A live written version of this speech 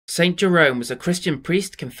Saint Jerome was a Christian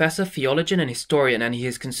priest, confessor, theologian, and historian, and he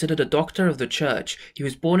is considered a doctor of the Church. He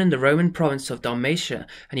was born in the Roman province of Dalmatia,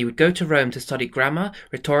 and he would go to Rome to study grammar,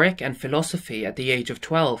 rhetoric, and philosophy at the age of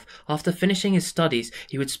 12. After finishing his studies,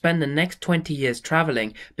 he would spend the next 20 years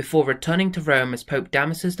traveling, before returning to Rome as Pope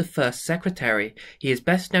Damasus I's secretary. He is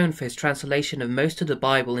best known for his translation of most of the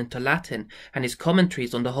Bible into Latin, and his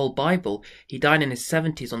commentaries on the whole Bible. He died in his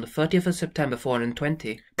 70s on the 30th of September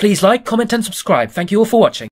 420. Please like, comment, and subscribe. Thank you all for watching.